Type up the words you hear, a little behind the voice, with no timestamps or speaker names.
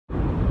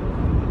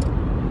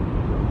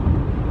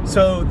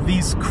So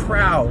these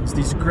crowds,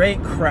 these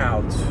great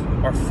crowds,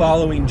 are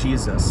following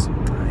Jesus.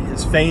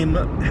 His fame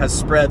has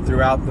spread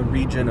throughout the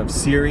region of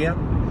Syria,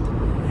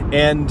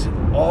 and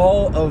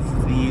all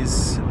of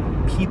these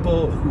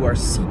people who are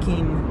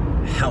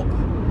seeking help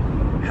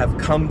have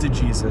come to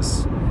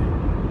Jesus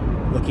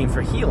looking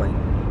for healing.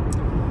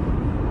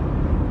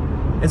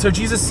 And so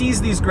Jesus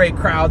sees these great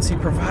crowds, he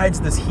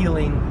provides this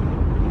healing,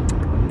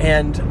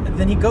 and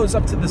then he goes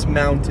up to this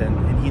mountain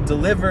and he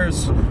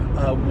delivers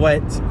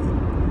what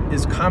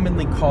is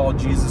commonly called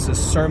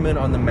Jesus' Sermon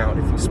on the Mount.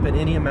 If you spend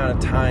any amount of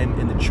time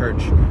in the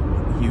church,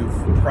 you've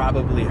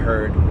probably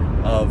heard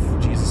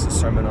of Jesus'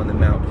 Sermon on the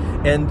Mount.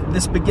 And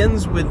this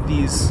begins with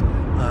these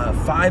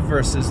 5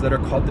 verses that are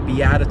called the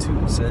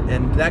Beatitudes,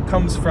 and that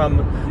comes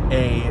from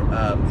a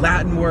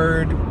Latin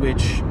word,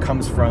 which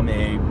comes from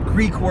a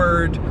Greek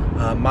word,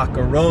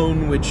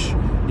 makaron, which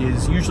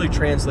is usually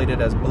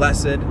translated as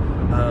blessed,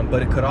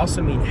 but it could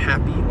also mean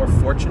happy or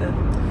fortunate.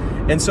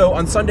 And so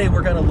on Sunday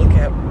we're going to look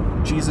at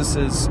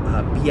Jesus's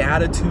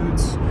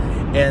Beatitudes,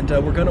 and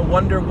we're going to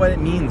wonder what it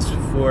means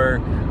for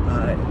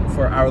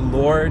our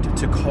Lord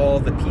to call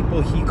the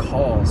people he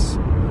calls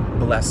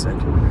blessed.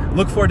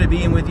 Look forward to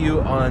being with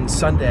you on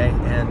Sunday,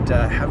 and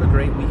have a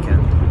great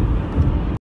weekend.